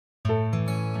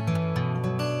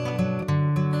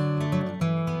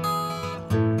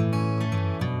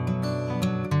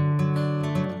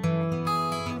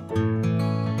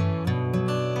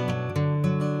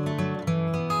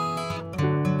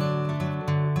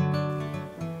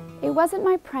It wasn't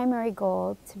my primary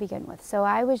goal to begin with, so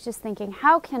I was just thinking,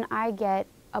 how can I get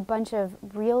a bunch of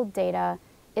real data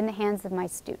in the hands of my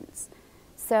students?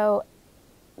 So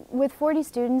with 40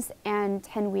 students and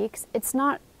 10 weeks, it's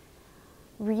not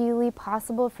really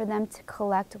possible for them to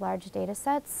collect large data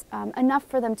sets, enough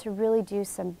for them to really do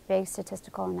some big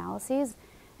statistical analyses.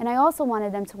 And I also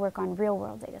wanted them to work on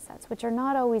real-world data sets, which are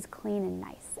not always clean and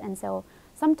nice. And so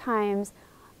sometimes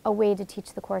a way to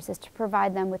teach the course is to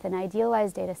provide them with an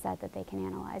idealized data set that they can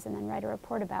analyze and then write a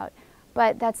report about.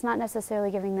 But that's not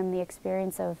necessarily giving them the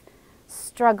experience of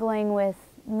struggling with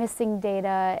missing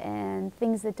data and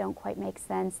things that don't quite make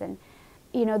sense. And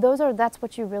you know, that's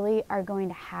what you really are going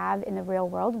to have in the real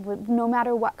world, no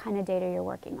matter what kind of data you're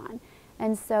working on.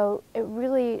 And so it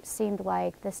really seemed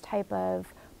like this type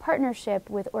of partnership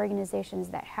with organizations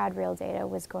that had real data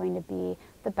was going to be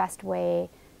the best way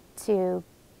to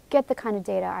get the kind of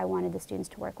data I wanted the students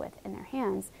to work with in their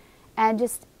hands. And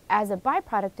just as a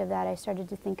byproduct of that, I started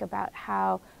to think about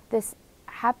how this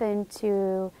happened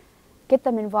to get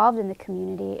them involved in the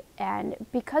community. And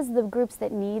because the groups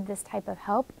that need this type of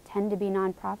help tend to be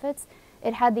nonprofits,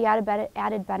 it had the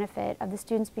added benefit of the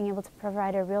students being able to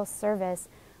provide a real service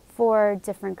for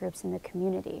different groups in the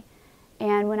community.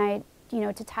 And when I,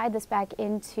 to tie this back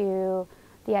into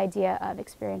the idea of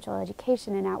experiential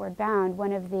education and Outward Bound,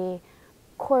 one of the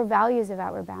core values of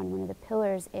Outward Bound, one of the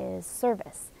pillars, is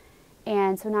service.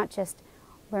 And so not just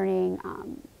learning,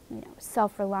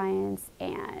 self-reliance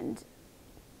and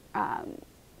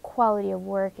quality of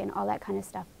work and all that kind of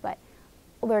stuff, but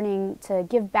learning to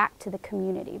give back to the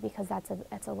community, because that's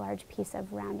a large piece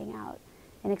of rounding out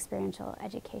an experiential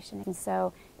education. And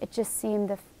so it just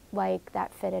seemed like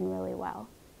that fit in really well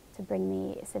to bring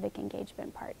the civic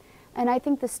engagement part. And I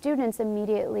think the students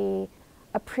immediately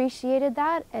appreciated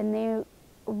that, and they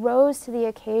rose to the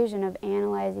occasion of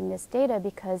analyzing this data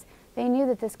because they knew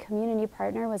that this community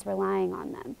partner was relying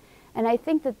on them. And I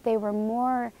think that they were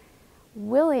more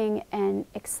willing and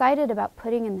excited about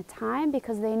putting in the time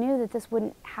because they knew that this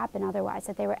wouldn't happen otherwise,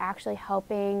 that they were actually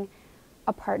helping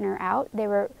a partner out. They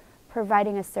were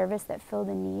providing a service that filled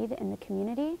a need in the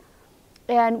community.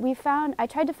 And I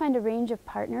tried to find a range of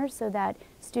partners so that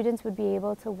students would be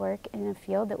able to work in a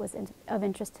field that was of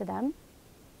interest to them.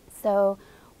 So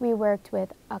we worked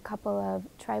with a couple of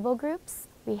tribal groups.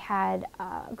 We had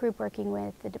a group working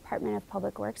with the Department of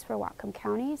Public Works for Whatcom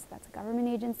County, so that's a government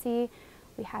agency.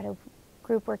 We had a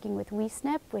group working with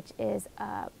WeSNP, which is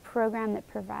a program that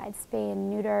provides spay and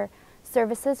neuter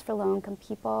services for low-income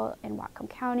people in Whatcom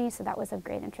County, so that was of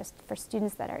great interest for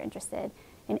students that are interested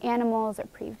in animals or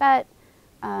pre-vet.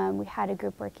 We had a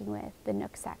group working with the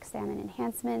Nooksack Salmon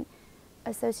Enhancement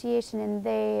Association, and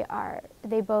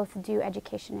they both do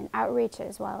education and outreach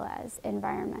as well as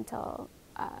environmental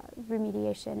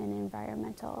remediation and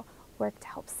environmental work to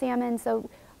help salmon. So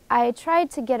I tried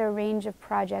to get a range of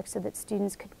projects so that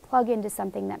students could plug into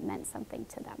something that meant something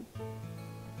to them.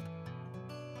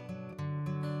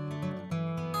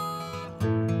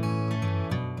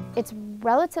 It's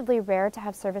relatively rare to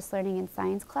have service learning in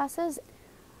science classes.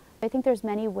 I think there's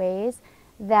many ways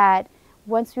that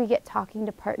once we get talking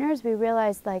to partners, we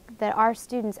realize that our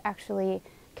students actually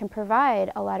can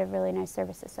provide a lot of really nice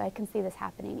services. So I can see this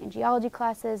happening in geology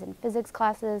classes and physics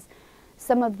classes.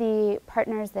 Some of the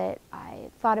partners that I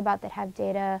thought about that have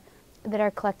data that are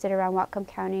collected around Whatcom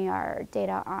County are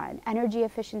data on energy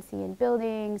efficiency in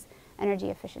buildings,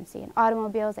 energy efficiency in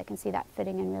automobiles. I can see that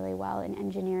fitting in really well in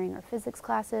engineering or physics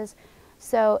classes.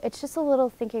 So it's just a little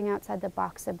thinking outside the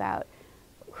box about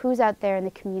who's out there in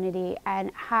the community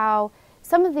and how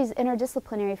some of these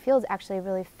interdisciplinary fields actually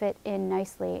really fit in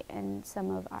nicely in some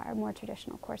of our more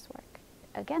traditional coursework.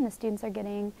 Again, the students are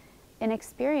getting an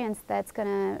experience that's going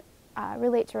to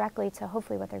relate directly to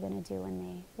hopefully what they're going to do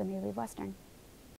when they leave Western.